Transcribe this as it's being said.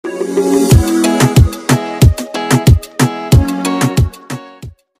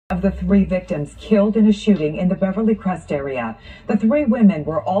of the 3 victims killed in a shooting in the Beverly Crest area. The 3 women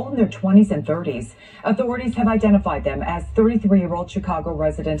were all in their 20s and 30s. Authorities have identified them as 33-year-old Chicago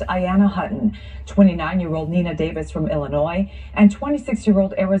resident Ayanna Hutton, 29-year-old Nina Davis from Illinois, and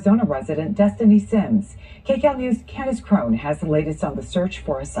 26-year-old Arizona resident Destiny Sims. KCAL News' Candace Crone has the latest on the search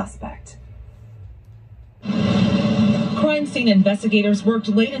for a suspect. Crime scene investigators worked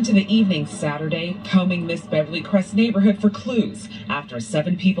late into the evening Saturday, combing this Beverly Crest neighborhood for clues after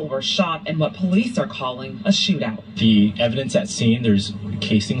 7 people were shot in what police are calling a shootout. The evidence at scene, there's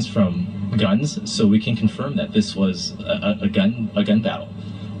casings from guns, so we can confirm that this was a gun battle,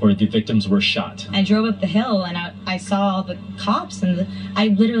 where the victims were shot. I drove up the hill and I saw all the cops, and I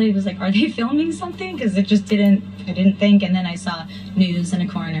literally was like, are they filming something? Because I didn't think, and then I saw news and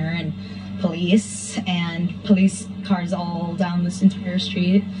a coroner and police cars all down this entire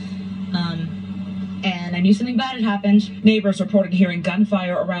street, and I knew something bad had happened. Neighbors reported hearing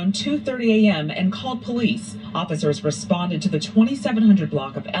gunfire around 2:30 a.m. and called police. Officers responded to the 2700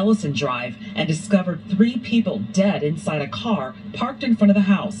 block of Ellison Drive and discovered 3 people dead inside a car parked in front of the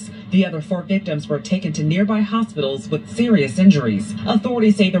house. The other 4 victims were taken to nearby hospitals with serious injuries.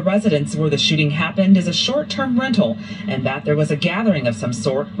 Authorities say the residence where the shooting happened is a short-term rental and that there was a gathering of some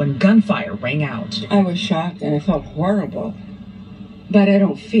sort when gunfire rang out. I was shocked and I felt horrible, but I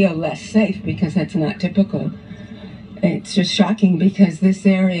don't feel less safe because that's not typical. It's just shocking because this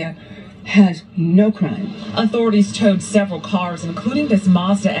area has no crime. Authorities towed several cars, including this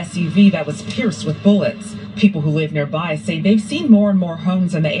Mazda SUV that was pierced with bullets. People who live nearby say they've seen more and more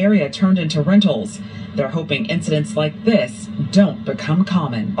homes in the area turned into rentals. They're hoping incidents like this don't become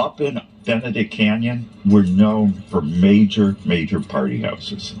common. Up in Benedict Canyon, we're known for major party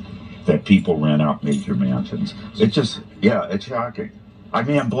houses that people rent out major mansions. It's just, yeah, it's shocking. I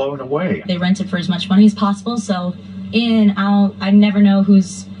mean, I'm blown away. They rent it for as much money as possible, so in, out, I never know who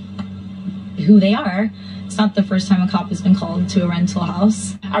they are. It's not the first time a cop has been called to a rental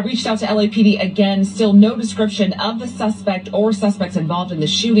house. I reached out to LAPD again, still no description of the suspect or suspects involved in the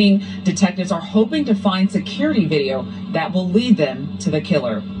shooting. Detectives are hoping to find security video that will lead them to the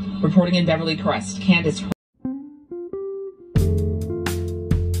killer. Reporting in Beverly Crest, Candace